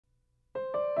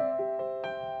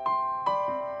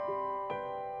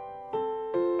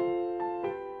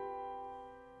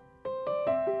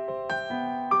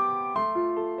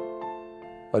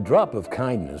A drop of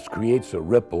kindness creates a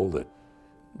ripple that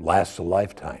lasts a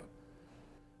lifetime.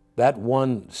 That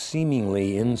one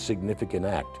seemingly insignificant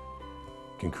act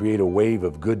can create a wave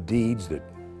of good deeds that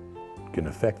can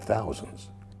affect thousands.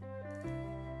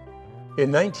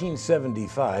 In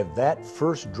 1975, that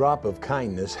first drop of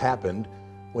kindness happened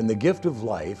when the gift of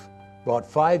life brought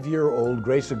 5-year-old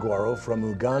Grace Aguero from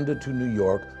Uganda to New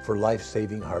York for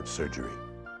life-saving heart surgery.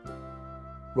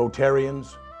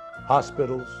 Rotarians,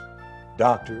 hospitals,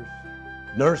 doctors,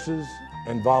 nurses,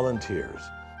 and volunteers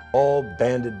all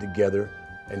banded together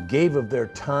and gave of their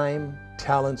time,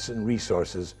 talents, and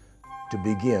resources to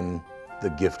begin the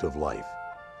gift of life.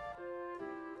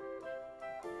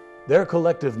 Their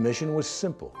collective mission was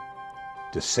simple: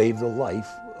 to save the life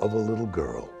of a little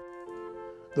girl.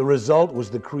 The result was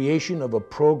the creation of a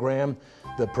program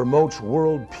that promotes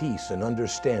world peace and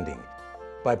understanding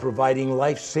by providing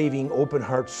life-saving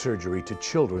open-heart surgery to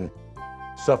children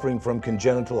suffering from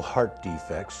congenital heart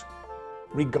defects,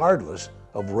 regardless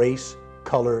of race,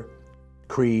 color,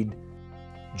 creed,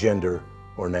 gender,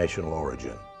 or national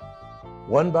origin.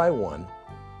 One by one,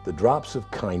 the drops of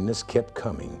kindness kept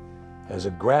coming as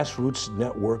a grassroots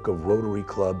network of Rotary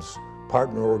clubs,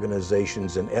 partner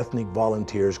organizations, and ethnic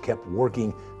volunteers kept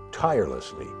working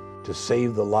tirelessly to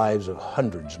save the lives of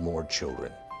hundreds more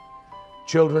children.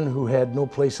 Children who had no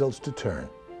place else to turn.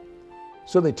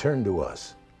 So they turned to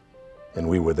us, and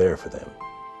we were there for them.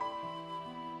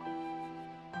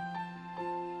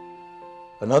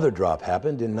 Another drop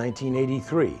happened in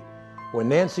 1983 when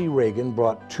Nancy Reagan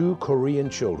brought 2 Korean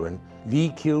children, Lee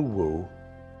Kil-woo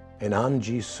and An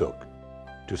Ji-suk,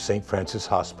 to St. Francis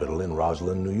Hospital in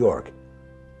Roslyn, New York.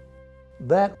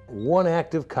 That one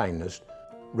act of kindness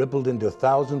rippled into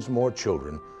thousands more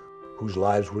children whose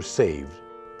lives were saved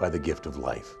by the gift of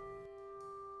life.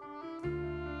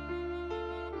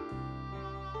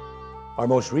 Our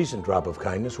most recent drop of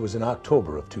kindness was in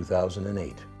October of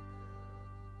 2008,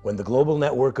 when the global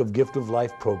network of Gift of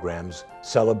Life programs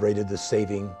celebrated the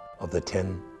saving of the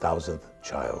 10,000th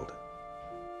child.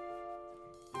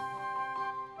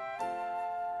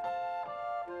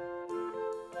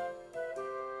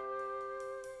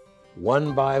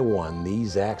 One by one,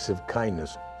 these acts of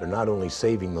kindness are not only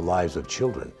saving the lives of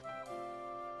children,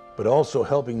 but also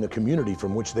helping the community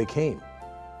from which they came,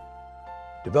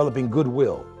 developing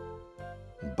goodwill,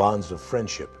 and bonds of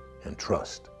friendship and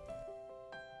trust.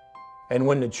 And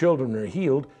when the children are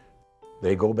healed,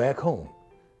 they go back home,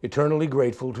 eternally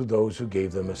grateful to those who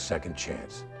gave them a second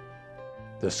chance.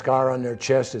 The scar on their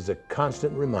chest is a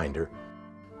constant reminder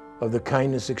of the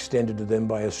kindness extended to them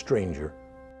by a stranger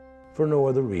for no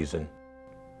other reason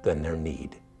than their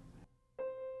need.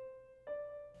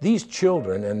 These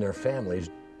children and their families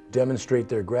demonstrate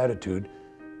their gratitude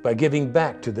by giving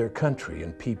back to their country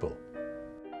and people.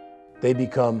 They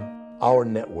become our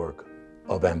network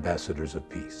of ambassadors of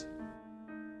peace.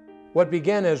 What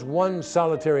began as one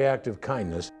solitary act of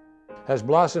kindness has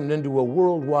blossomed into a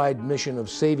worldwide mission of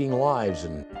saving lives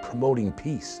and promoting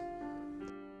peace.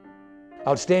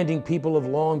 Outstanding people have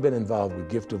long been involved with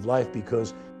Gift of Life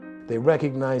because they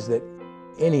recognize that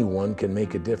anyone can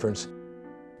make a difference,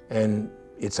 and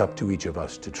it's up to each of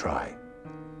us to try.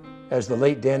 As the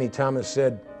late Danny Thomas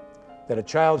said, that a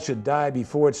child should die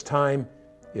before its time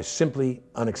is simply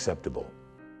unacceptable.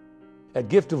 At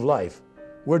Gift of Life,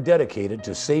 we're dedicated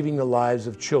to saving the lives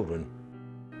of children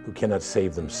who cannot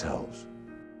save themselves.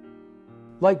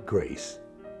 Like Grace,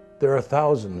 there are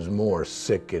thousands more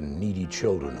sick and needy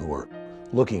children who are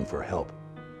looking for help.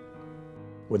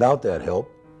 Without that help,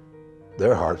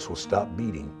 their hearts will stop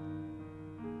beating.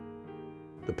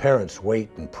 The parents wait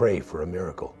and pray for a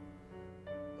miracle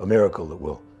that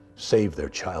will save their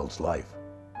child's life.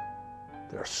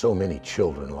 There are so many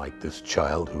children like this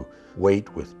child who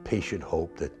wait with patient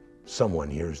hope that someone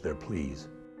hears their pleas.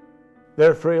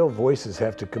 Their frail voices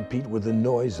have to compete with the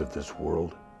noise of this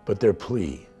world, but their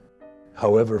plea,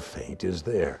 however faint, is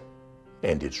there,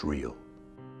 and it's real.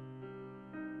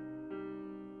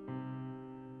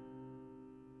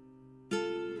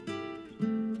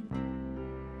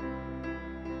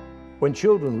 When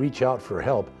children reach out for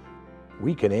help,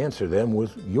 we can answer them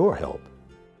with your help.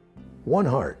 One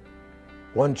heart,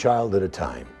 one child at a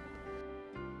time.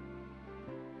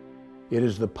 It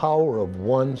is the power of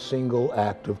one single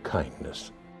act of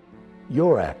kindness,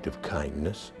 your act of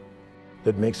kindness,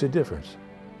 that makes a difference.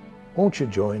 Won't you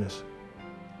join us?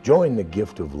 Join the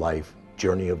Gift of Life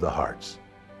Journey of the Hearts.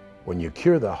 When you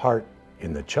cure the heart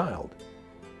in the child,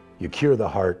 you cure the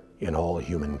heart in all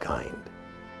humankind.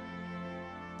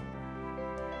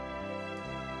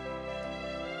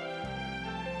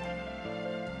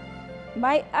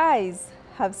 My eyes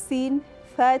have seen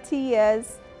 30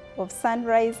 years of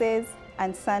sunrises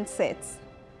and sunsets.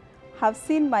 Have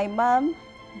seen my mom,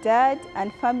 dad,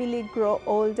 and family grow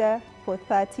older for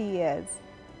 30 years.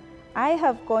 I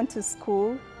have gone to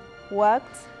school,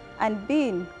 worked, and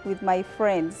been with my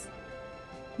friends.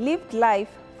 Lived life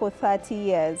for 30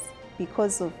 years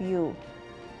because of you.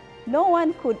 No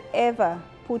one could ever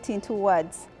put into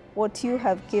words what you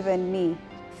have given me.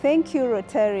 Thank you,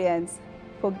 Rotarians,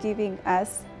 for giving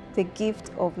us the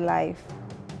gift of life.